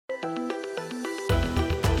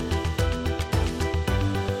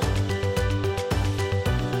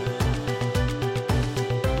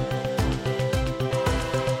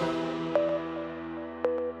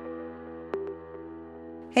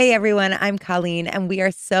Hey everyone, I'm Colleen, and we are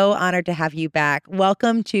so honored to have you back.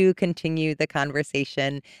 Welcome to Continue the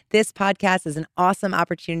Conversation. This podcast is an awesome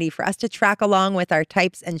opportunity for us to track along with our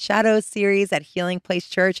Types and Shadows series at Healing Place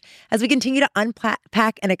Church as we continue to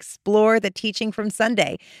unpack and explore the teaching from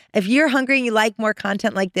Sunday. If you're hungry and you like more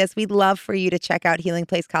content like this, we'd love for you to check out Healing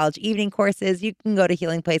Place College evening courses. You can go to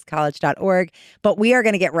healingplacecollege.org, but we are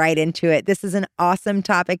going to get right into it. This is an awesome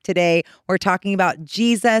topic today. We're talking about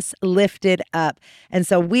Jesus lifted up. And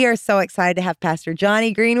so we are so excited to have Pastor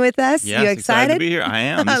Johnny Green with us. Yes, you excited to be here. I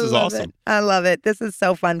am. This is awesome. I love it. This is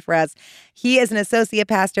so fun for us. He is an associate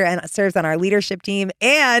pastor and serves on our leadership team.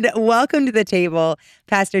 And welcome to the table,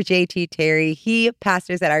 Pastor J.T. Terry. He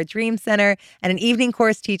pastors at our Dream Center and an evening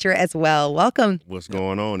course teacher as well. Welcome. What's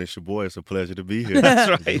going on? It's your boy. It's a pleasure to be here. That's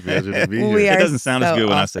right. It's a pleasure to be here. It doesn't sound as good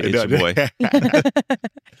when I say it's your boy.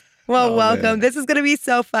 Well, welcome. Man. This is going to be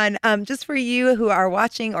so fun. Just for you who are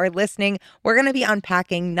watching or listening, we're going to be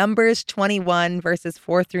unpacking Numbers 21, verses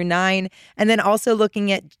 4 through 9, and then also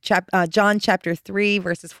looking at John chapter 3,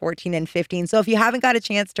 verses 14 and 15. So if you haven't got a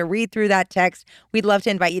chance to read through that text, we'd love to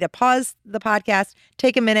invite you to pause the podcast,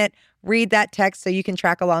 take a minute, read that text so you can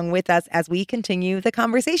track along with us as we continue the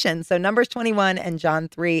conversation. So Numbers 21 and John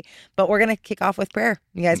 3. But we're going to kick off with prayer.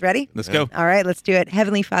 You guys ready? Let's go. All right, let's do it.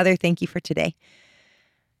 Heavenly Father, thank you for today.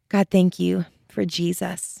 God, thank you for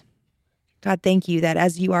Jesus. God, thank you that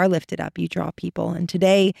as you are lifted up, you draw people. And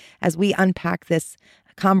today, as we unpack this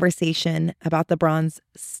conversation about the bronze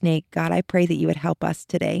snake, God, I pray that you would help us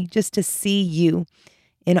today just to see you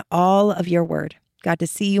in all of your word. God, to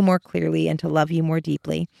see you more clearly and to love you more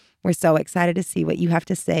deeply. We're so excited to see what you have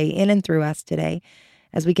to say in and through us today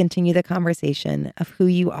as we continue the conversation of who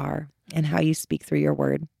you are and how you speak through your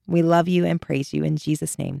word. We love you and praise you in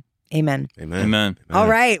Jesus' name. Amen. Amen. All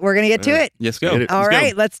right, we're going to get to it. Let's go. All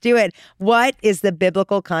right, let's do it. What is the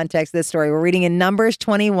biblical context of this story? We're reading in Numbers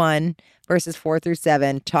 21, verses 4 through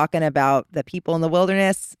 7, talking about the people in the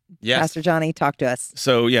wilderness. Yes. Pastor Johnny, talk to us.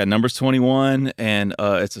 So, Numbers 21, and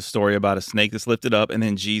it's a story about a snake that's lifted up, and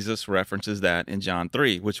then Jesus references that in John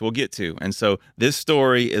 3, which we'll get to. And so this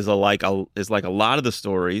story is like a lot of the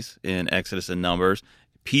stories in Exodus and Numbers,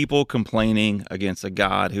 people complaining against a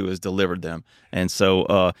God who has delivered them. And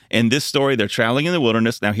so in this story, they're traveling in the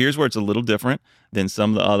wilderness. Now, here's where it's a little different than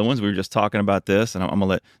some of the other ones. We were just talking about this, and I'm going to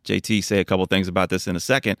let JT say a couple things about this in a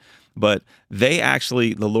second. But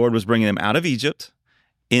the Lord was bringing them out of Egypt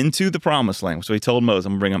into the promised land. So he told Moses,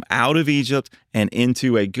 I'm going to bring them out of Egypt and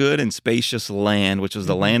into a good and spacious land, which was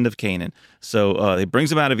the land of Canaan. So he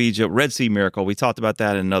brings them out of Egypt, Red Sea miracle. We talked about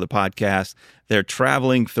that in another podcast. They're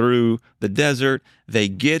traveling through the desert. They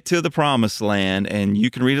get to the promised land, and you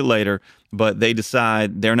can read it later, but they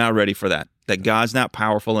decide they're not ready for that God's not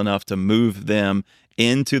powerful enough to move them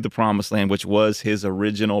into the promised land, which was his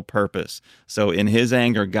original purpose. So in his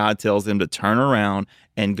anger, God tells them to turn around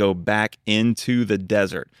and go back into the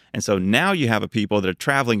desert. And so now you have a people that are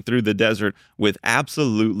traveling through the desert with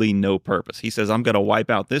absolutely no purpose. He says, I'm going to wipe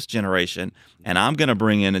out this generation, and I'm going to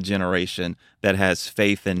bring in a generation that has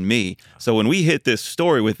faith in me. So when we hit this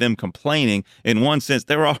story with them complaining, in one sense,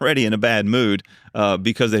 they're already in a bad mood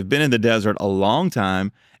because they've been in the desert a long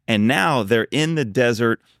time, and now they're in the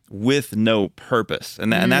desert with no purpose.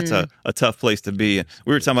 And that's a tough place to be. And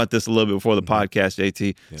we were talking about this a little bit before the podcast,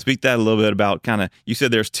 JT. Yeah. Speak that a little bit about you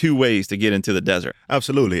said there's two ways to get into the desert.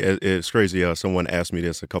 Absolutely. It's crazy. Someone asked me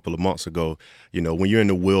this a couple of months ago, when you're in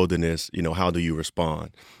the wilderness, how do you respond?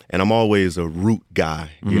 And I'm always a root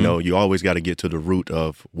guy. Mm-hmm. You always got to get to the root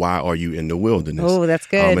of why are you in the wilderness? Oh, that's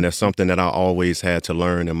good. And that's something that I always had to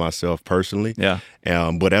learn in myself personally. Yeah.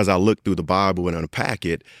 But as I look through the Bible and unpack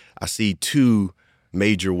it, I see two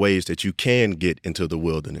major ways that you can get into the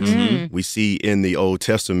wilderness. Mm-hmm. We see in the Old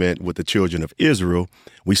Testament with the children of Israel,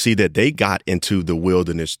 we see that they got into the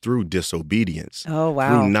wilderness through disobedience. Oh,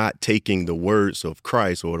 wow. Through not taking the words of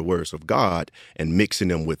Christ or the words of God and mixing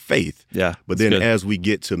them with faith. Yeah. But then as we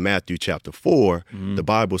get to Matthew chapter 4, the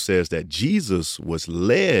Bible says that Jesus was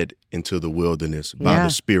led into the wilderness by the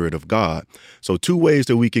Spirit of God. So two ways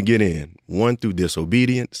that we can get in, one through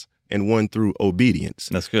disobedience and one through obedience.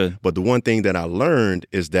 That's good. But the one thing that I learned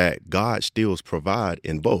is that God still provide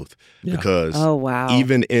in both. Yeah. Because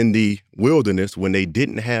even in the wilderness, when they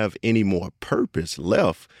didn't have any more purpose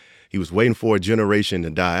left, he was waiting for a generation to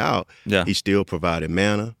die out. Yeah. He still provided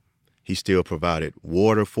manna. He still provided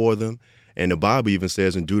water for them. And the Bible even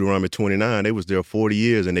says in Deuteronomy 29, they was there 40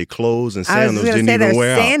 years and their clothes and sandals didn't even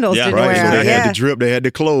wear out. Sandals didn't right? wear So out. they had to drip, they had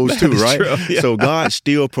the clothes too, right? True. Yeah. So God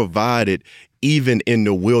still provided even in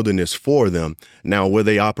the wilderness for them. Now, were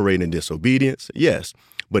they operating in disobedience? Yes.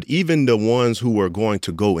 But even the ones who were going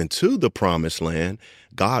to go into the promised land,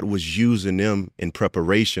 God was using them in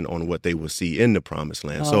preparation on what they would see in the promised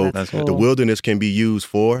land. So that's the cool. wilderness can be used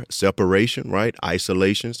for separation, right?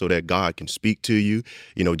 Isolation, so that God can speak to you.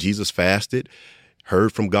 You know, Jesus fasted,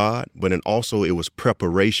 heard from God, but then also it was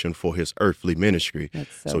preparation for his earthly ministry.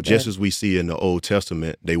 That's So good. just as we see in the Old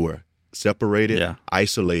Testament, they were separated,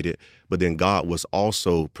 isolated, but then God was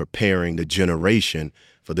also preparing the generation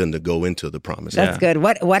for them to go into the promised land. That's good.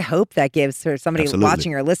 What hope that gives for somebody Absolutely.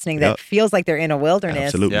 watching or listening that feels like they're in a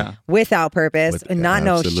wilderness Absolutely. Yeah. without purpose, and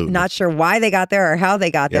absolutely. not sure why they got there or how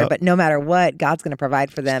they got there, but no matter what, God's going to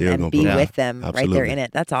provide for them Still and gonna be provide. with them right there Absolutely. in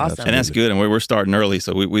it. That's awesome. And that's good. And we're starting early,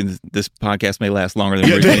 so we this podcast may last longer than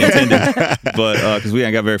we originally intended, but because we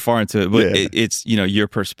ain't got very far into it. But it's your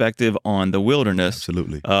perspective on the wilderness.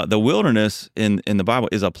 Absolutely. The wilderness in the Bible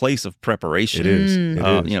is a place of preparation. It is.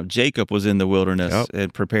 It is. Jacob was in the wilderness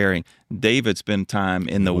and preparing. David spent time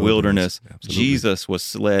in the wilderness. Absolutely. Jesus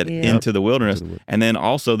was led into the wilderness, and then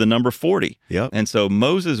also the number 40. Yep. And so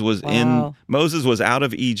Moses was out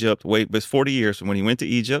of Egypt. It was 40 years from when he went to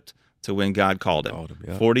Egypt to when God called him.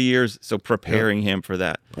 40 years, so preparing him for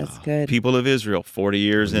that. That's good. People of Israel, 40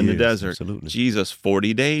 years in the desert. Absolutely. Jesus,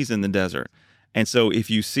 40 days in the desert. And so if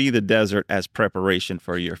you see the desert as preparation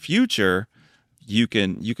for your future, you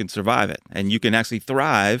can survive it, and you can actually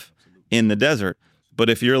thrive in the desert. But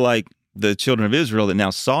if you're like the children of Israel that now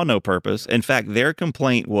saw no purpose, in fact, their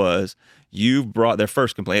complaint was, their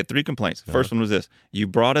first complaint, they had 3 complaints. The first one was this: you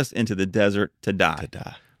brought us into the desert to die.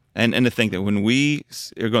 And to think that when we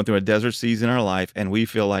are going through a desert season in our life and we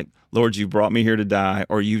feel like, Lord, you brought me here to die,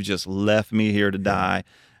 or you just left me here to die,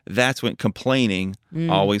 that's when complaining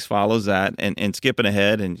always follows that. And skipping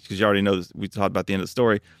ahead, and because you already know this, we talked about the end of the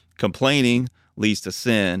story, complaining leads to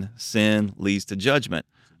sin. Sin leads to judgment,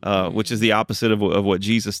 which is the opposite of what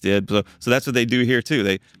Jesus did. So that's what they do here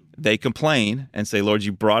too. They complain and say, Lord,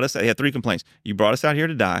 you brought us. They had 3 complaints. You brought us out here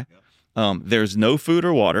to die. There's no food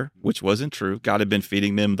or water, which wasn't true. God had been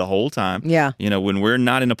feeding them the whole time. Yeah. When we're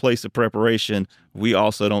not in a place of preparation, we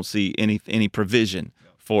also don't see any provision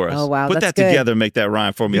for us. Oh, wow, Put that's that good. together and make that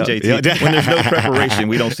rhyme for me, JT. When there's no preparation,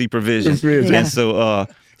 we don't see provision. And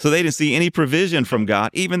so they didn't see any provision from God,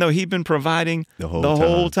 even though he'd been providing the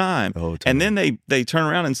whole time. And then they turn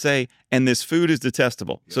around and say, and this food is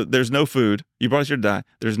detestable. So there's no food. You brought us here to die.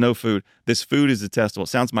 There's no food. This food is detestable. It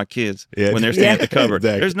sounds like my kids when they're standing at the cupboard.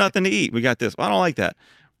 Exactly. There's nothing to eat. We got this. Well, I don't like that.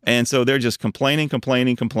 And so they're just complaining,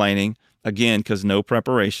 again, because no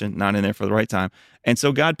preparation, not in there for the right time. And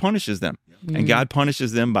so God punishes them. And God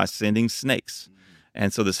punishes them by sending snakes.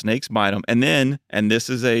 And so the snakes bite them. And then, and this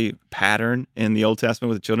is a pattern in the Old Testament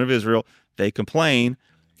with the children of Israel, they complain,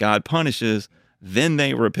 God punishes, then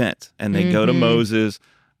they repent. And they go to Moses,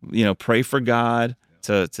 pray for God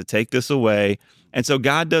to take this away. And so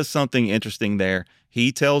God does something interesting there.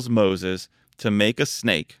 He tells Moses to make a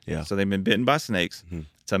snake. So they've been bitten by snakes,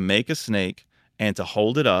 to make a snake and to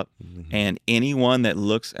hold it up. And anyone that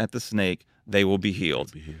looks at the snake, they will be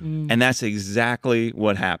healed. And that's exactly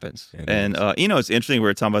what happens. And, it's interesting. We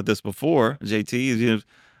were talking about this before, JT,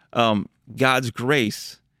 God's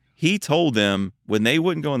grace. He told them when they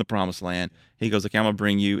wouldn't go in the promised land, he goes, okay, I'm going to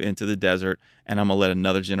bring you into the desert and I'm going to let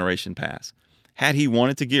another generation pass. Had he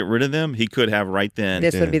wanted to get rid of them, he could have right then.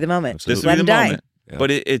 This would be the moment. Absolutely. This would be the Let 'em moment. Yeah.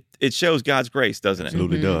 But it shows God's grace, doesn't it?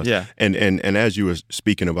 Absolutely does. Yeah. And as you were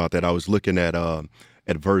speaking about that, I was looking at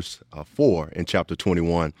verse 4 in chapter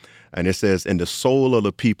 21, and it says, "And the soul of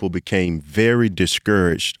the people became very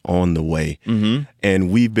discouraged on the way." And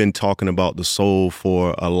we've been talking about the soul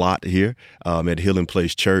for a lot here at Healing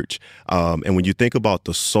Place Church. And when you think about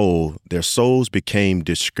the soul, their souls became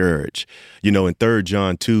discouraged. In 3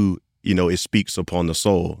 John 2, it speaks upon the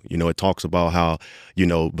soul. It talks about how,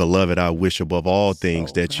 beloved, I wish above all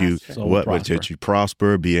things that you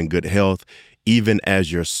prosper, be in good health, even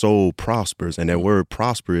as your soul prospers. And that word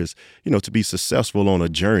prosper is, to be successful on a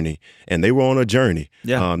journey. And they were on a journey.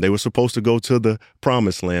 Yeah. They were supposed to go to the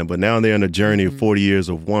promised land, but now they're on a journey of 40 years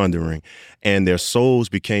of wandering, and their souls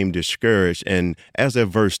became discouraged. And as that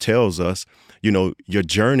verse tells us, your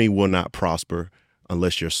journey will not prosper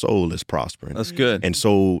unless your soul is prospering. That's good. And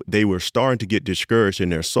so they were starting to get discouraged in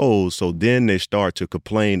their souls. So then they start to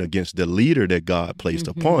complain against the leader that God placed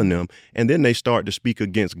upon them. And then they start to speak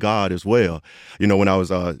against God as well. When I was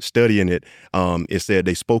studying it, it said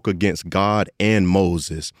they spoke against God and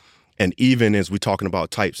Moses. And even as we're talking about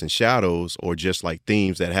types and shadows, or just like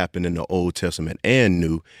themes that happen in the Old Testament and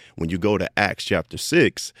New, when you go to Acts chapter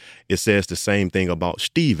 6, it says the same thing about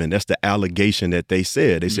Stephen. That's the allegation that they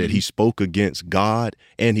said. They said he spoke against God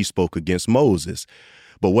and he spoke against Moses.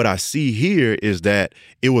 But what I see here is that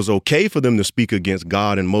it was okay for them to speak against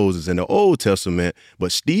God and Moses in the Old Testament,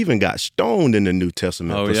 but Stephen got stoned in the New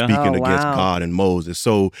Testament for speaking against God and Moses.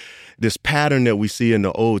 So this pattern that we see in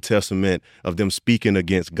the Old Testament of them speaking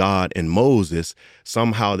against God and Moses,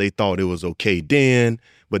 somehow they thought it was okay then,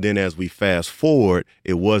 but then as we fast forward,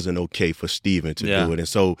 it wasn't okay for Stephen to do it. And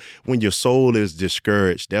so when your soul is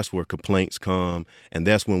discouraged, that's where complaints come. And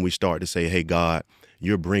that's when we start to say, hey, God,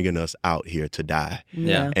 you're bringing us out here to die.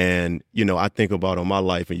 Yeah. And, I think about on my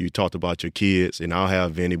life, and you talked about your kids, and I don't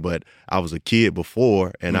have any, but I was a kid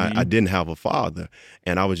before, and I didn't have a father.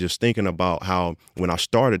 And I was just thinking about how when I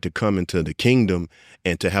started to come into the kingdom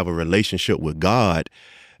and to have a relationship with God,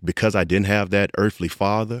 because I didn't have that earthly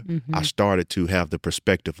father, I started to have the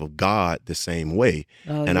perspective of God the same way.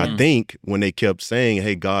 I think when they kept saying,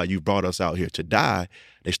 hey, God, you brought us out here to die,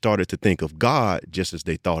 they started to think of God just as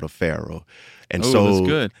they thought of Pharaoh. And that's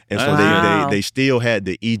good. And so they still had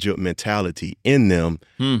the Egypt mentality in them,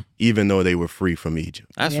 even though they were free from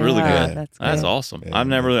Egypt. That's really good. That's awesome. Yeah, I've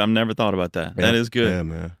never thought about that. Yeah. That is good. Yeah,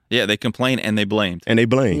 man. Yeah, they complained and they blamed. And they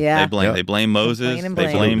blamed. Yeah. They blame. Yep. They blame Moses. Complain and They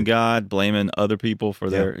blame. blame God, blaming other people for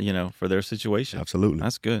their, for their situation. Absolutely.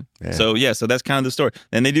 That's good. Yeah. So that's kind of the story.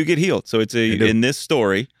 And they do get healed. So it's in this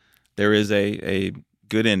story, there is a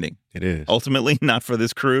good ending. It is. Ultimately, not for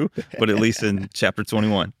this crew, but at least in chapter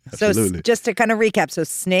 21. So Absolutely. just to kind of recap, so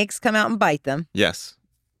snakes come out and bite them. Yes,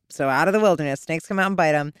 So out of the wilderness, snakes come out and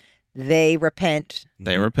bite them. They repent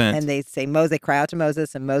they repent. and they say, they cry out to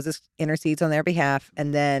Moses, and Moses intercedes on their behalf.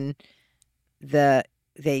 And then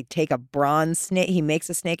they take a bronze snake. He makes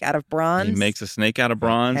a snake out of bronze. He makes a snake out of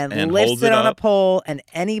bronze and lifts holds it it on a up. pole, and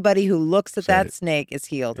anybody who looks at that That's it. snake is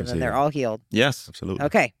healed, and That's then they're it. all healed. Yes. Absolutely.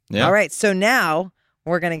 Okay. Yeah. All right. So now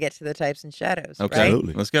we're going to get to the types and shadows. Okay. Right?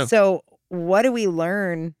 Absolutely. Let's go. So what do we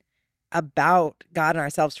learn about God and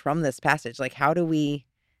ourselves from this passage? Like, how do we,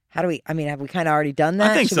 have we kind of already done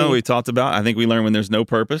that? I think Should some we talked about. I think we learn when there's no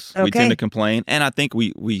purpose. We Okay. tend to complain. And I think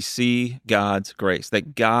we see God's grace,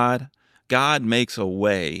 that God makes a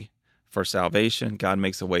way for salvation. God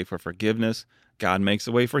makes a way for forgiveness. God makes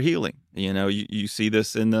a way for healing. You see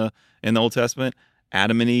this in the Old Testament.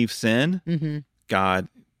 Adam and Eve sin. Mm-hmm. God,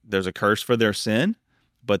 there's a curse for their sin,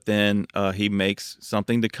 but then he makes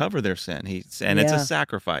something to cover their sin. It's a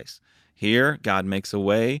sacrifice. Here, God makes a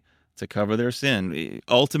way to cover their sin.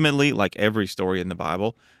 Ultimately, like every story in the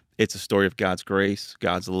Bible, it's a story of God's grace,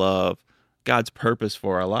 God's love, God's purpose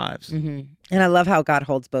for our lives. Mm-hmm. And I love how God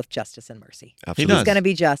holds both justice and mercy. Absolutely. He's going to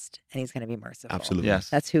be just and he's going to be merciful. Absolutely. Yes.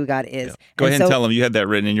 That's who God is. Yeah. Go ahead and tell them you had that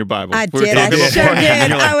written in your Bible. I We were did. I talking sure beforehand, did. and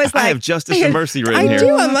you're like, I was like, I have justice and mercy written I here.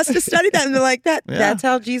 do. I must have studied that. And they're like, Yeah. that's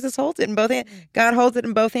how Jesus holds it in both hands. God holds it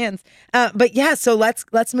in both hands. But yeah, so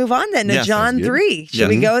let's move on then to Yes, John that's good. 3. Should Yes.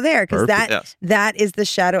 we go there? Because Perfect. that is the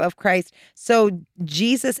shadow of Christ. So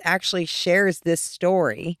Jesus actually shares this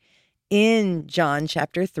story in John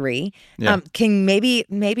chapter 3. Yeah. Can maybe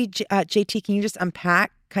JT, can you just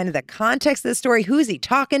unpack kind of the context of the story? Who is he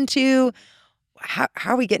talking to? How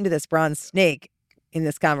are we getting to this bronze snake in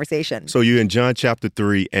this conversation? So you're in John chapter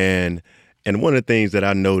 3, and one of the things that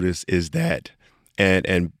I noticed is that,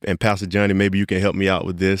 and Pastor Johnny, maybe you can help me out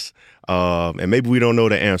with this, and maybe we don't know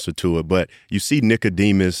the answer to it, but you see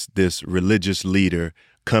Nicodemus, this religious leader,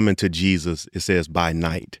 coming to Jesus, it says, by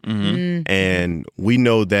night. Mm-hmm. And we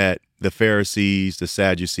know that the Pharisees, the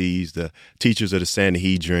Sadducees, the teachers of the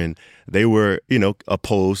Sanhedrin, they were,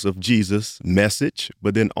 opposed of Jesus' message,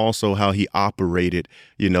 but then also how he operated,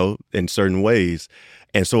 in certain ways.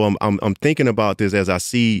 And so I'm thinking about this as I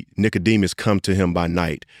see Nicodemus come to him by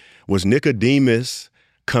night. Was Nicodemus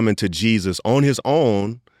coming to Jesus on his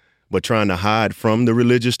own, but trying to hide from the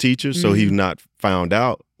religious teachers so he's not found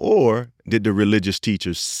out? Or did the religious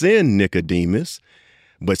teachers send Nicodemus,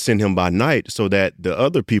 but send him by night so that the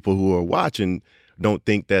other people who are watching don't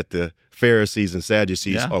think that the Pharisees and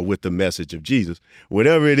Sadducees are with the message of Jesus?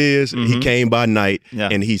 Whatever it is, he came by night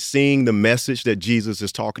and he's seeing the message that Jesus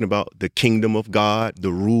is talking about, the kingdom of God,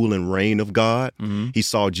 the rule and reign of God. He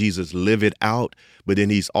saw Jesus live it out, but then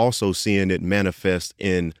he's also seeing it manifest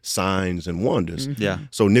in signs and wonders. Yeah.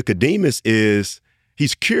 So Nicodemus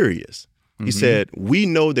he's curious. He said, we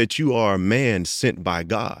know that you are a man sent by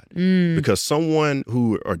God, because someone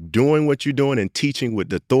who are doing what you're doing and teaching with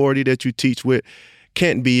the authority that you teach with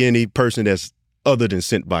can't be any person that's other than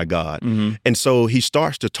sent by God. And so he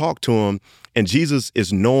starts to talk to him, and Jesus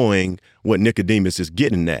is knowing what Nicodemus is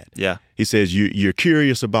getting at. Yeah. He says, you're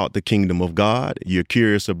curious about the kingdom of God. You're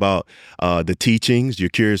curious about the teachings. You're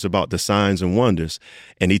curious about the signs and wonders.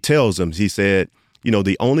 And he tells him, he said,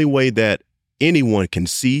 the only way that anyone can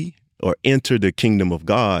see or enter the kingdom of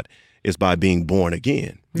God is by being born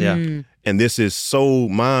again. Yeah. And this is so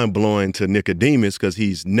mind-blowing to Nicodemus because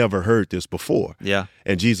he's never heard this before. Yeah.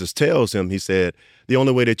 And Jesus tells him, he said, the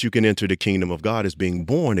only way that you can enter the kingdom of God is being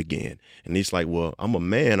born again. And he's like, well, I'm a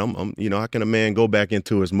man. I'm how can a man go back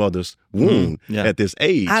into his mother's womb at this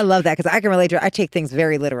age? I love that because I can relate to it. I take things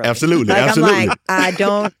very literally. Absolutely. Like, Absolutely. I'm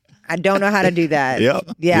like, I don't know how to do that.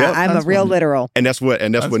 Yep. Yeah, Yep. I'm a real literal. And that's what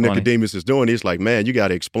funny. Nicodemus is doing. He's like, man, you got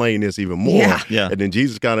to explain this even more. Yeah. Yeah. And then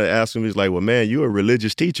Jesus kind of asks him, he's like, well, man, you're a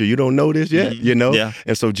religious teacher. You don't know this yet, you know? Yeah.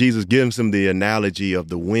 And so Jesus gives him the analogy of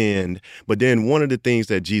the wind. But then one of the things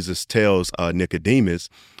that Jesus tells Nicodemus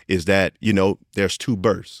is that, there's two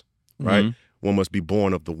births, right? Mm-hmm. One must be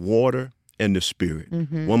born of the water and the Spirit.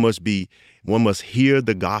 Mm-hmm. One must hear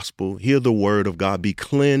the gospel, hear the word of God, be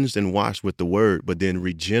cleansed and washed with the word, but then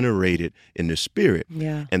regenerated in the Spirit.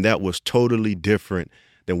 Yeah. And that was totally different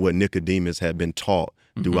than what Nicodemus had been taught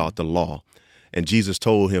throughout the law. And Jesus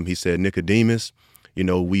told him, he said, Nicodemus,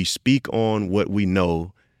 we speak on what we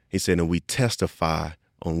know. He said, and we testify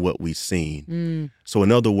on what we've seen. So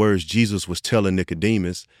in other words, Jesus was telling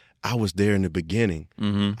Nicodemus, I was there in the beginning.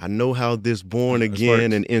 I know how this born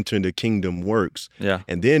again and entering the kingdom works. Yeah.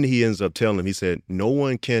 And then he ends up telling him, he said, no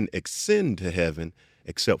one can ascend to heaven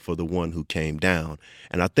except for the one who came down.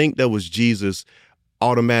 And I think that was Jesus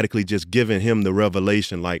automatically just giving him the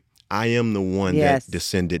revelation, like, I am the one that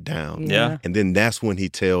descended down. Yeah. And then that's when he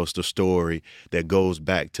tells the story that goes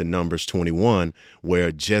back to Numbers 21,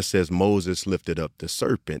 where just as Moses lifted up the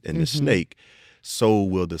serpent and the snake, so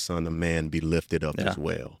will the Son of Man be lifted up as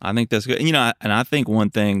well. I think that's good. And I think one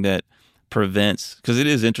thing that prevents, because it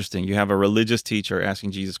is interesting, you have a religious teacher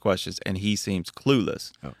asking Jesus questions and he seems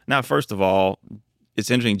clueless. Oh. Now, first of all, it's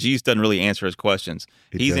interesting. Jesus doesn't really answer his questions.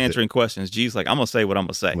 He's answering questions. Jesus like, I'm going to say what I'm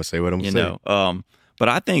going to say. I'm going to say what I'm going to say. But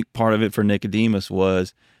I think part of it for Nicodemus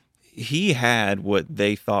was he had what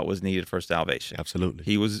they thought was needed for salvation. Absolutely.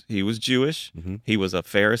 He was Jewish. He was a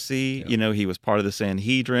Pharisee. Yeah. He was part of the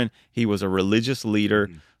Sanhedrin. He was a religious leader.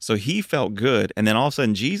 So he felt good. And then all of a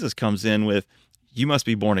sudden Jesus comes in with, you must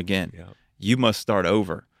be born again. Yeah. You must start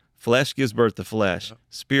over. Flesh gives birth to flesh. Yep.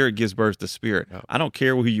 Spirit gives birth to spirit. Yep. I don't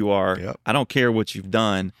care who you are. Yep. I don't care what you've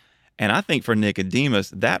done. And I think for Nicodemus,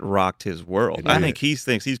 that rocked his world. I think he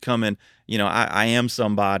thinks he's coming, I am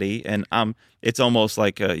somebody, and it's almost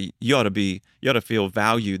like you ought to feel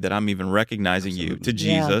valued that I'm even recognizing you to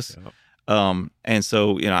Jesus. Yeah. And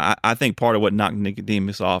so, I think part of what knocked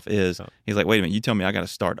Nicodemus off is he's like, wait a minute, you tell me I got to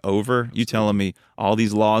start over? You telling me all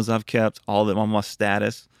these laws I've kept, all of my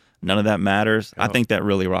status, none of that matters? I think that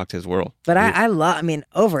really rocked his world. But I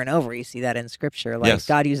over and over you see that in Scripture. Like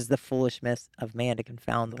God uses the foolishness of man to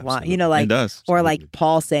confound the wise. It does. Or like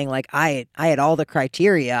Paul saying, like, I had all the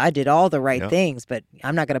criteria, I did all the right things, but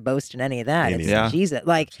I'm not going to boast in any of that. It's Jesus.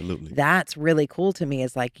 Like, that's really cool to me.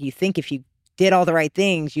 Is like, you think if you did all the right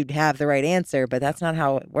things, you'd have the right answer, but that's not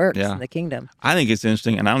how it works in the kingdom. I think it's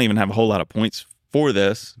interesting, and I don't even have a whole lot of points for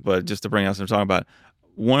this, but just to bring out some talking about.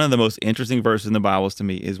 One of the most interesting verses in the Bible to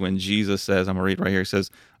me is when Jesus says, I'm going to read right here, he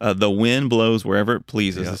says, the wind blows wherever it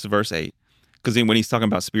pleases. This is verse 8. Because when he's talking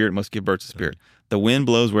about spirit, must give birth to spirit. The wind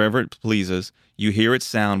blows wherever it pleases. You hear its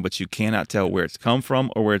sound, but you cannot tell where it's come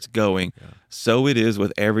from or where it's going. So it is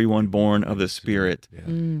with everyone born of the Spirit.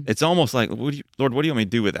 It's almost like, Lord, what do you want me to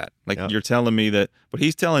do with that? Like you're telling me that, but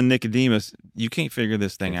he's telling Nicodemus, you can't figure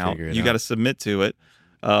this thing out. You got to submit to it.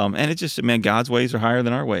 And it just, man, God's ways are higher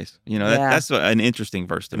than our ways. That's an interesting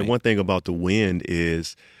verse to me. And the one thing about the wind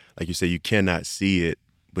is, like you say, you cannot see it,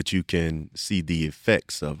 but you can see the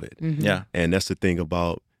effects of it. Yeah. And that's the thing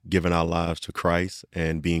about giving our lives to Christ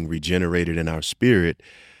and being regenerated in our spirit.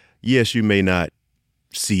 Yes, you may not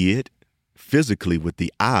see it physically with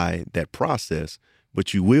the eye, that process,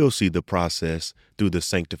 but you will see the process through the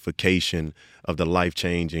sanctification of the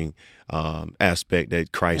life-changing aspect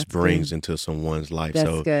that Christ brings into someone's life.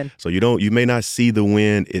 That's good. So you may not see the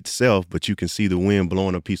wind itself, but you can see the wind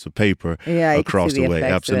blowing a piece of paper across the way.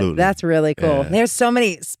 Absolutely. That's really cool. Yeah. There's so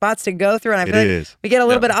many spots to go through, and I feel like we get a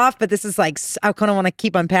little bit off, but this is like, I kind of want to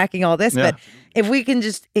keep unpacking all this, but if we can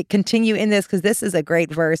just continue in this, because this is a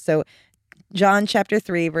great verse. So John chapter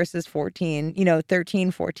 3, verses 14,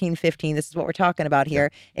 13, 14, 15. This is what we're talking about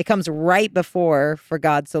here. It comes right before "For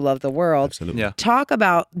God so loved the world." Absolutely. Yeah. Talk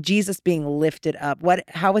about Jesus being lifted up.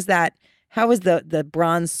 How was that? How was the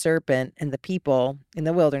bronze serpent and the people in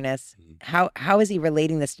the wilderness? How is he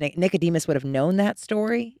relating this to Nicodemus? Would have known that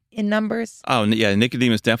story in Numbers. Oh yeah,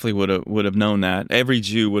 Nicodemus definitely would have known that. Every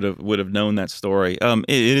Jew would have known that story. It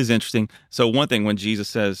is interesting. So one thing when Jesus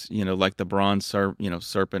says, like the bronze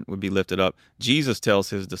serpent would be lifted up, Jesus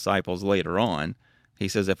tells his disciples later on, he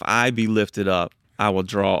says, "If I be lifted up, I will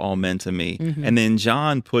draw all men to me." And then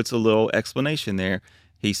John puts a little explanation there.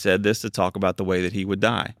 He said this to talk about the way that he would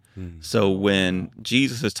die. So when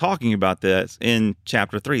Jesus is talking about this in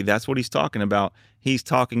chapter 3, that's what he's talking about. He's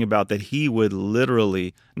talking about that he would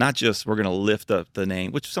literally, not just we're going to lift up the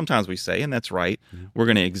name, which sometimes we say, and that's right. We're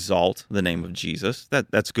going to exalt the name of Jesus.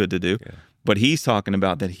 That's good to do. Yeah. But he's talking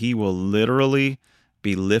about that he will literally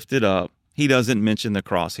be lifted up. He doesn't mention the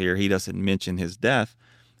cross here. He doesn't mention his death.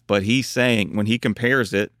 But he's saying, when he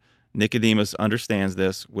compares it, Nicodemus understands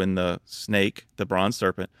this, when the snake, the bronze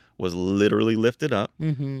serpent, was literally lifted up,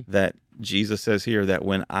 that Jesus says here that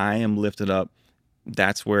when I am lifted up,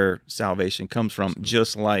 that's where salvation comes from,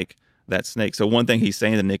 just like that snake. So one thing he's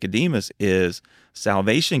saying to Nicodemus is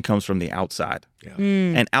salvation comes from the outside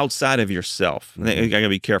and outside of yourself. I got to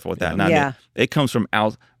be careful with that. It comes from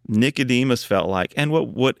out. Nicodemus felt like, and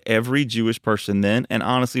what every Jewish person then, and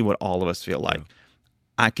honestly what all of us feel like,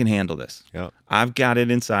 I can handle this. I've got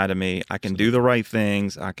it inside of me. I can do the right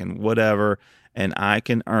things. I can whatever, and I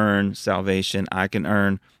can earn salvation. I can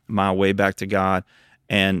earn my way back to God.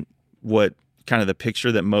 And what kind of the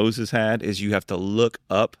picture that Moses had is you have to look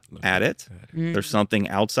up at it. There's something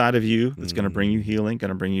outside of you that's going to bring you healing, going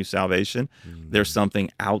to bring you salvation. There's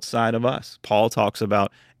something outside of us. Paul talks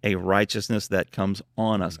about a righteousness that comes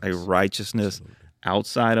on us, a righteousness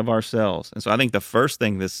outside of ourselves. And so I think the first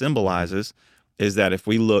thing this symbolizes is that if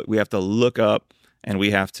we look, we have to look up, and we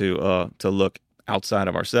have to look outside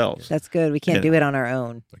of ourselves. That's good. We can't do it on our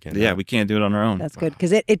own. Yeah, we can't do it on our own. That's good,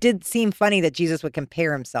 because it did seem funny that Jesus would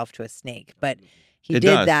compare himself to a snake, but he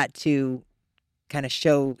did that to kind of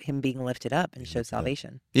show him being lifted up and show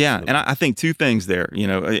salvation. Yeah, and I think two things there,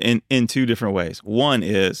 in two different ways. One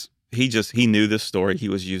is he knew this story. He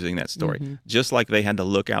was using that story. Just like they had to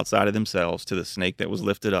look outside of themselves to the snake that was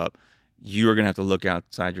lifted up, you are going to have to look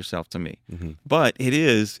outside yourself to me. But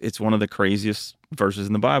it's one of the craziest verses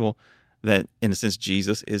in the Bible that, in a sense,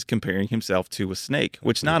 Jesus is comparing himself to a snake,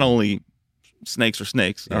 which not only snakes are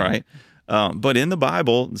snakes, all right, but in the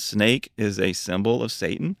Bible, the snake is a symbol of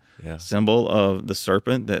Satan, symbol of the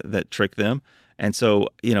serpent that tricked them. And so,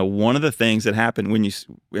 one of the things that happened when I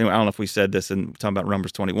don't know if we said this in talking about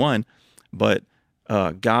Numbers 21, but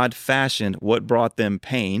God fashioned what brought them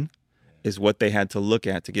pain is what they had to look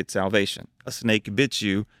at to get salvation. A snake bit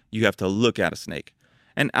you, you have to look at a snake.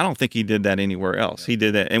 And I don't think he did that anywhere else. He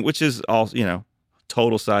did that, and which is all,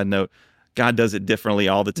 total side note, God does it differently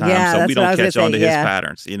all the time, so we don't catch on to his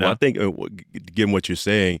patterns. Well, I think, given what you're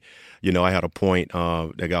saying, I had a point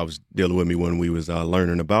that God was dealing with me when we was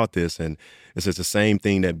learning about this, and it says the same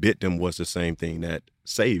thing that bit them was the same thing that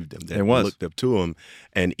saved them, that looked up to him.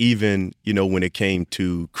 And even, when it came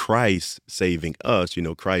to Christ saving us,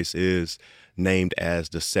 Christ is named as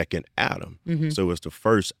the second Adam. So it's the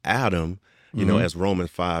first Adam. As Romans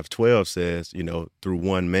 5:12 says, through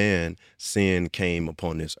one man, sin came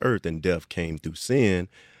upon this earth and death came through sin.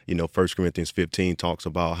 1 Corinthians 15 talks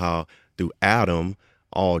about how through Adam,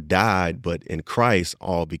 all died, but in Christ,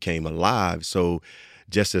 all became alive. So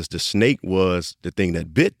just as the snake was the thing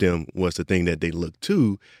that bit them was the thing that they looked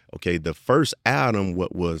to, okay, the first Adam,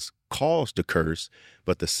 what was caused the curse,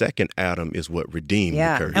 but the second Adam is what redeemed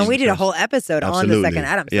the curse. And we did a whole episode on the second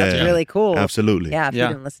Adam, so that's really cool. Absolutely. Yeah, if you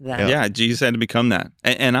didn't listen to that. Yeah, Jesus had to become that.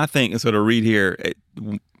 And I think, so to read here,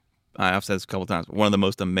 I've said this a couple times, one of the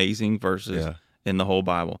most amazing verses in the whole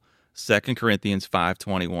Bible, 2 Corinthians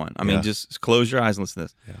 5:21. I mean, just close your eyes and listen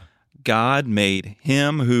to this. God made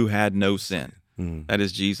him who had no sin. That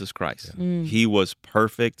is Jesus Christ. He was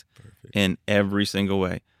perfect in every single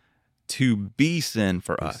way, to be sin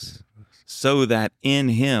for us, so that in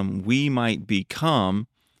him we might become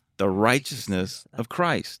the righteousness of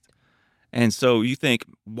Christ. And so you think,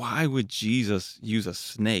 why would Jesus use a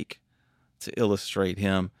snake to illustrate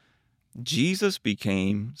him? Jesus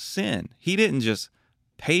became sin. He didn't just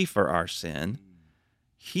pay for our sin.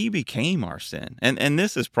 He became our sin. And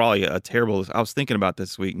this is probably a terrible, I was thinking about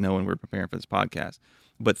this week, knowing we're preparing for this podcast,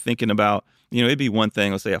 but thinking about, it'd be one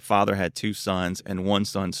thing, let's say a father had two sons and one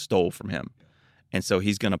son stole from him. And so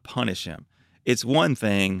he's going to punish him. It's one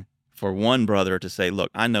thing for one brother to say,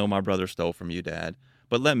 look, I know my brother stole from you, Dad,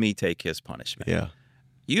 but let me take his punishment.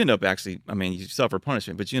 You end up you suffer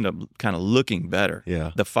punishment, but you end up kind of looking better.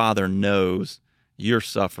 The father knows you're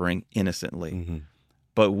suffering innocently.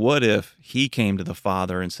 But what if he came to the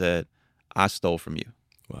father and said, I stole from you?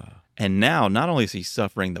 Wow. And now, not only is he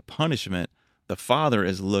suffering the punishment, the father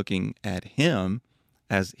is looking at him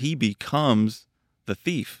as he becomes the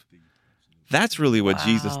thief. That's really what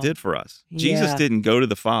Jesus did for us. Jesus didn't go to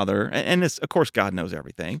the father, and it's, of course, God knows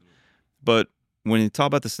everything. But when you talk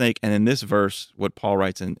about the snake, and in this verse, what Paul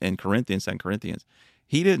writes in Corinthians, 2 Corinthians,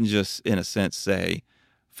 he didn't just, in a sense, say,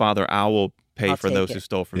 Father, I will pay for those who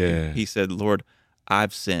stole from you. He said, Lord,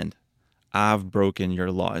 I've sinned. I've broken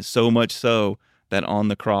your law. And so much so that on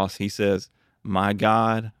the cross, he says, my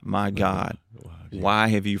God, why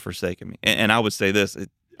have you forsaken me? And I would say this,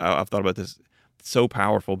 I've thought about this, it's so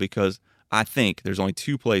powerful because I think there's only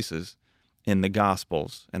two places in the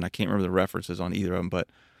Gospels, and I can't remember the references on either of them, but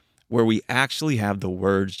where we actually have the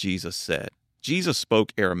words Jesus said. Jesus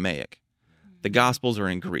spoke Aramaic. The Gospels are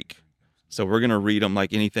in Greek. So we're going to read them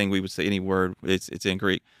like anything we would say, any word, it's in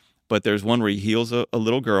Greek. But there's one where he heals a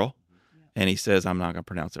little girl, and he says, I'm not going to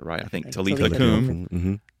pronounce it right, I think Talitha Kum.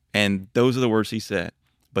 Mm-hmm. And those are the words he said.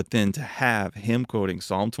 But then to have him quoting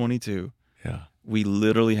Psalm 22, we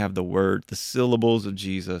literally have the syllables of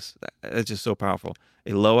Jesus. It's just so powerful.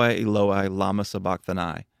 Eloi, Eloi, lama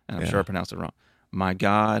sabachthani. And I'm sure I pronounced it wrong. My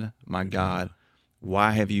God,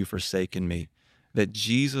 why have you forsaken me? That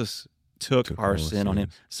Jesus took our sin on him.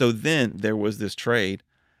 So then there was this trade.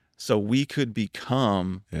 So we could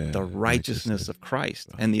become the righteousness of Christ.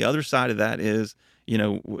 Wow. And the other side of that is,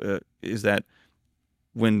 is that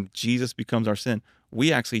when Jesus becomes our sin,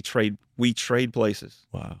 we actually trade places.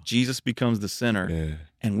 Wow. Jesus becomes the sinner,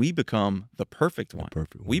 and we become the perfect one.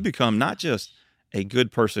 We become not just a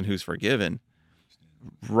good person who's forgiven,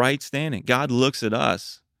 right standing. God looks at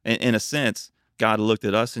us, and in a sense, God looked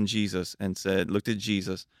at us in Jesus and looked at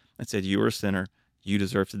Jesus and said, you are a sinner. You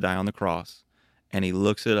deserve to die on the cross. And he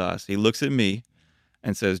looks at us. He looks at me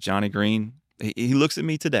and says, Johnny Green, he looks at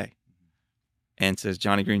me today and says,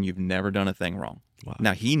 Johnny Green, you've never done a thing wrong. Wow.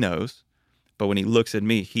 Now, he knows, but when he looks at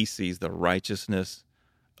me, he sees the righteousness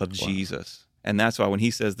of Jesus. And that's why when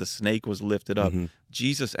he says the snake was lifted up,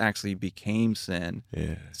 Jesus actually became sin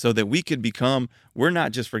so that we could become, we're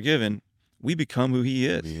not just forgiven, we become who he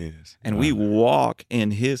is. And we walk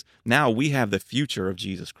in now we have the future of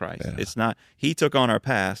Jesus Christ. Yeah. It's not, he took on our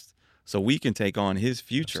past, so we can take on his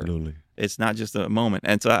future. Absolutely. It's not just a moment.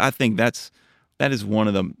 And so I think that is one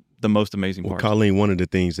of the most amazing parts. Colleen, one of the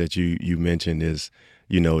things that you mentioned is,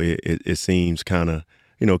 it seems kind of,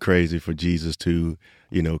 crazy for Jesus to,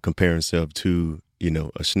 compare himself to,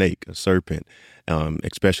 a snake, a serpent,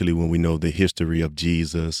 especially when we know the history of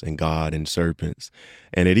Jesus and God and serpents.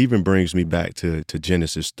 And it even brings me back to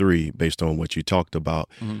Genesis 3, based on what you talked about.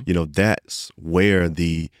 That's where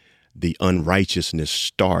the unrighteousness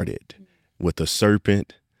started, with a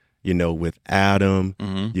serpent, with Adam,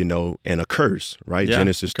 and a curse, right? Yeah,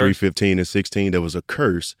 Genesis 3:15 and 16, there was a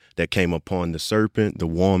curse that came upon the serpent, the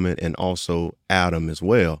woman, and also Adam as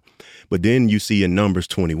well. But then you see in Numbers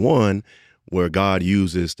 21, where God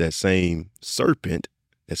uses that same serpent,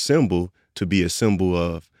 that symbol, to be a symbol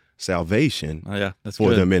of salvation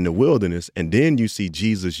for them in the wilderness. And then you see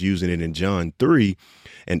Jesus using it in John 3.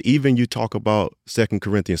 And even you talk about 2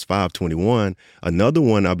 Corinthians 5:21, another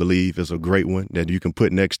one I believe is a great one that you can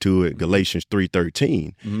put next to it, Galatians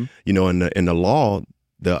 3:13. In the law,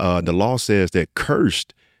 the law says that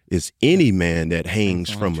cursed is any man that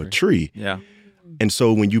hangs from a tree. Yeah. And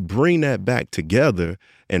so when you bring that back together,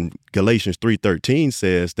 and Galatians 3:13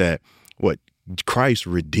 says that Christ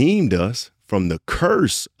redeemed us from the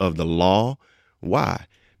curse of the law. Why?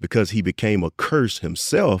 Because he became a curse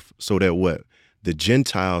himself, so that the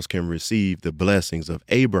Gentiles can receive the blessings of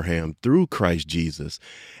Abraham through Christ Jesus.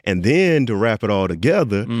 And then to wrap it all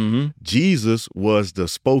together, Jesus was the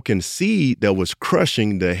spoken seed that was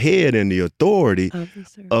crushing the head and the authority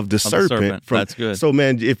of the serpent. That's good. So,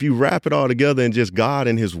 man, if you wrap it all together and just God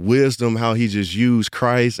and his wisdom, how he just used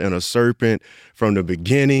Christ and a serpent from the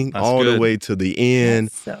beginning the way to the end.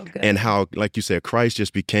 That's so good. And how, like you said, Christ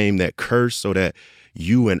just became that curse so that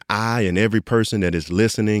you and I and every person that is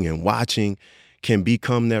listening and watching can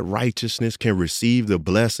become that righteousness, can receive the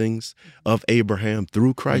blessings of Abraham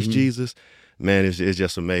through Christ Jesus. Man, it's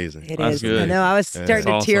just amazing. It is. Good. I know. I was starting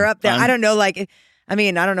to tear up there. I don't know, I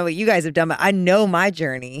don't know what you guys have done, but I know my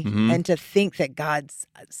journey. And to think that God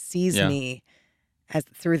sees me as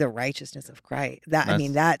through the righteousness of Christ.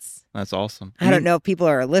 That's awesome. I don't know if people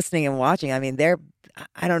are listening and watching.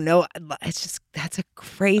 I don't know. It's just, that's a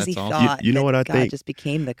crazy thought. You know what I think? God just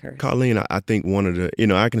became the curse. Colleen, I think one of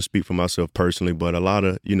the, I can speak for myself personally, but a lot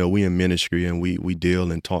of, we in ministry and we deal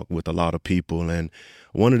and talk with a lot of people. And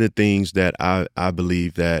one of the things that I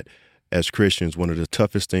believe that as Christians, one of the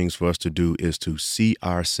toughest things for us to do is to see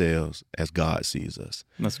ourselves as God sees us.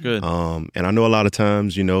 That's good. And I know a lot of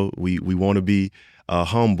times, we want to be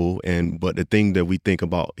humble, but the thing that we think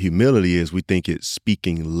about humility is we think it's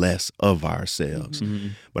speaking less of ourselves.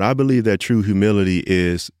 But I believe that true humility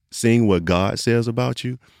is seeing what God says about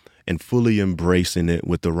you and fully embracing it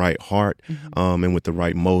with the right heart and with the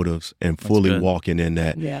right motives and fully walking in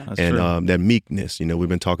that. Yeah. And that meekness, we've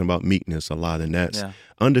been talking about meekness a lot, and that's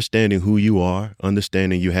understanding who you are,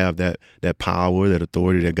 understanding you have that power, that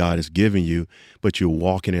authority that God has given you, but you're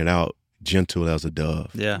walking it out gentle as a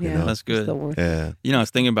dove. Yeah, that's good. Yeah. I was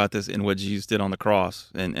thinking about this in what Jesus did on the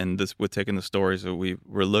cross, and this with taking the stories that we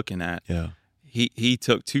were looking at. Yeah. He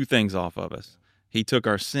took two things off of us. He took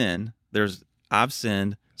our sin. I've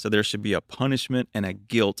sinned, so there should be a punishment and a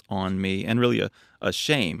guilt on me, and really a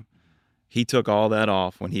shame. He took all that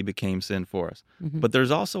off when he became sin for us. But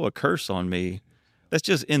there's also a curse on me that's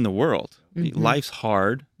just in the world. Life's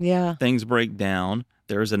hard. Yeah. Things break down.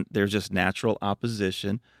 There's just natural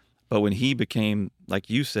opposition. But when he became, like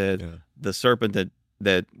you said, the serpent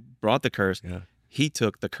that brought the curse, he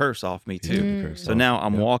took the curse off me too. So now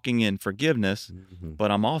I'm walking in forgiveness,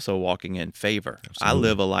 but I'm also walking in favor. Absolutely. I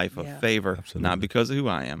live a life of favor, not because of who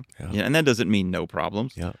I am. And that doesn't mean no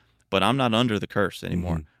problems, but I'm not under the curse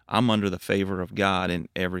anymore. I'm under the favor of God in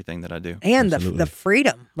everything that I do. And the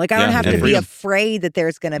freedom. Like, I don't have to be afraid that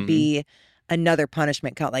there's going to be another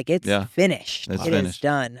punishment cut. Like, it's finished. It is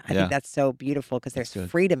done. I think that's so beautiful because there's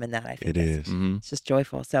freedom in that. I think it is. It's just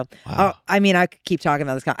joyful. So, I could keep talking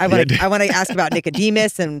about this. I want to ask about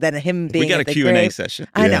Nicodemus and then him being. We got a Q&A session.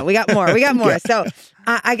 I know we got more. So,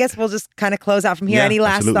 I guess we'll just kind of close out from here. Any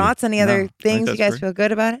last thoughts? Any other things you guys feel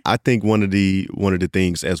good about it? I think one of the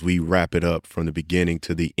things as we wrap it up from the beginning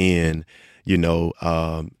to the end,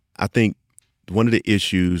 I think one of the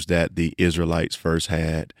issues that the Israelites first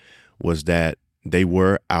had was that they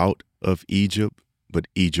were out of Egypt, but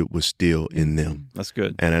Egypt was still in them. That's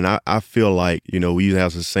good. And I feel like, we used to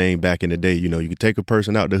have the saying back in the day, you can take a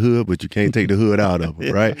person out the hood, but you can't take the hood out of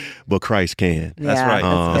them, right? But Christ can. That's right.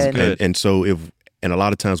 That's good. And so and a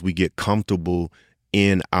lot of times we get comfortable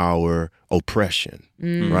in our oppression,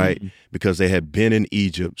 right? Because they had been in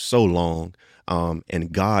Egypt so long.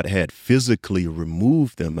 And God had physically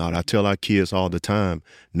removed them out. I tell our kids all the time,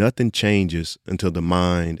 nothing changes until the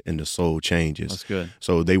mind and the soul changes. That's good.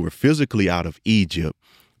 So they were physically out of Egypt,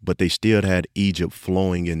 but they still had Egypt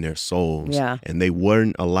flowing in their souls. Yeah. And they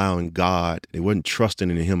weren't allowing God, they weren't trusting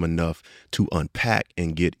in him enough to unpack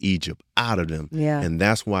and get Egypt out of them. Yeah. And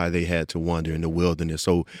that's why they had to wander in the wilderness.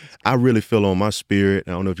 So I really feel on my spirit,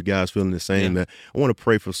 I don't know if you guys feeling the same, that I want to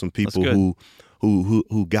pray for some people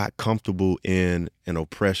who got comfortable in an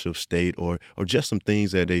oppressive state or just some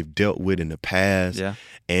things that they've dealt with in the past. Yeah.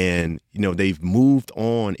 And, they've moved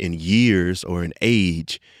on in years or in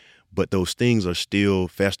age, but those things are still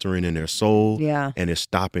festering in their soul. Yeah. And it's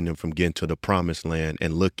stopping them from getting to the promised land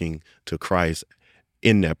and looking to Christ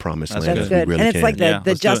in that promised land. That's good. Really and it's can. like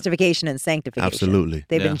the justification and sanctification. Absolutely.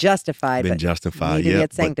 They've been justified. Need to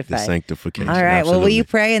get sanctified. The sanctification. All right. Absolutely. Well, will you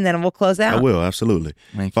pray and then we'll close out? I will. Absolutely.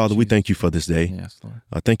 Father, we thank you for this day. Yes,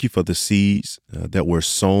 Lord. Thank you for the seeds that were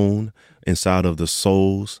sown inside of the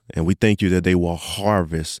souls. And we thank you that they will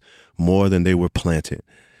harvest more than they were planted.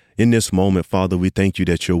 In this moment, Father, we thank you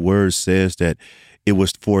that your word says that it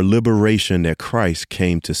was for liberation that Christ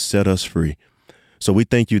came to set us free. So we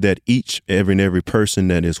thank you that every person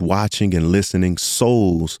that is watching and listening,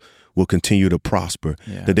 souls will continue to prosper,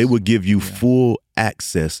 that they will give you full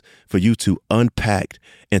access for you to unpack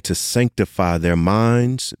and to sanctify their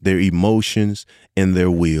minds, their emotions, and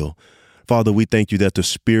their will. Father, we thank you that the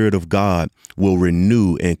Spirit of God will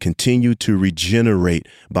renew and continue to regenerate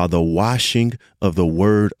by the washing of the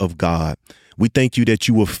Word of God. We thank you that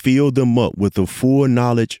you will fill them up with the full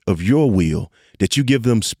knowledge of your will, that you give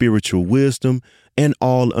them spiritual wisdom and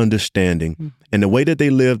all understanding. And the way that they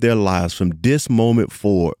live their lives from this moment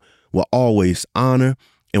forward will always honor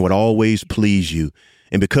and would always please you.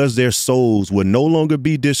 And because their souls will no longer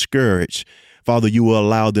be discouraged, Father, you will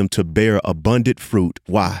allow them to bear abundant fruit.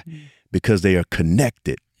 Why? Because they are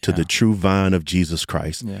connected to the true vine of Jesus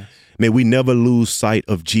Christ. Yes. May we never lose sight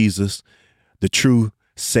of Jesus, the true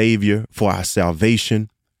Savior for our salvation,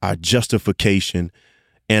 our justification,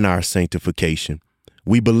 and our sanctification.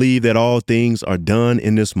 We believe that all things are done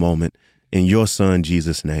in this moment. In your Son,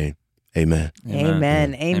 Jesus' name, amen.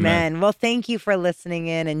 Amen. Well, thank you for listening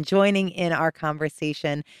in and joining in our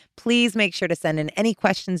conversation. Please make sure to send in any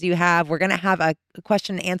questions you have. We're going to have a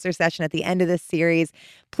question and answer session at the end of this series.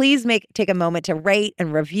 Please take a moment to rate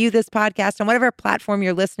and review this podcast on whatever platform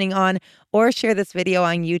you're listening on, or share this video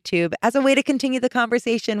on YouTube as a way to continue the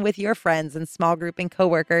conversation with your friends and small group and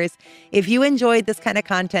coworkers. If you enjoyed this kind of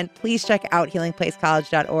content, please check out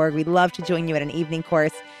healingplacecollege.org. We'd love to join you at an evening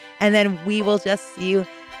course. And then we will just see you.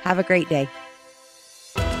 Have a great day.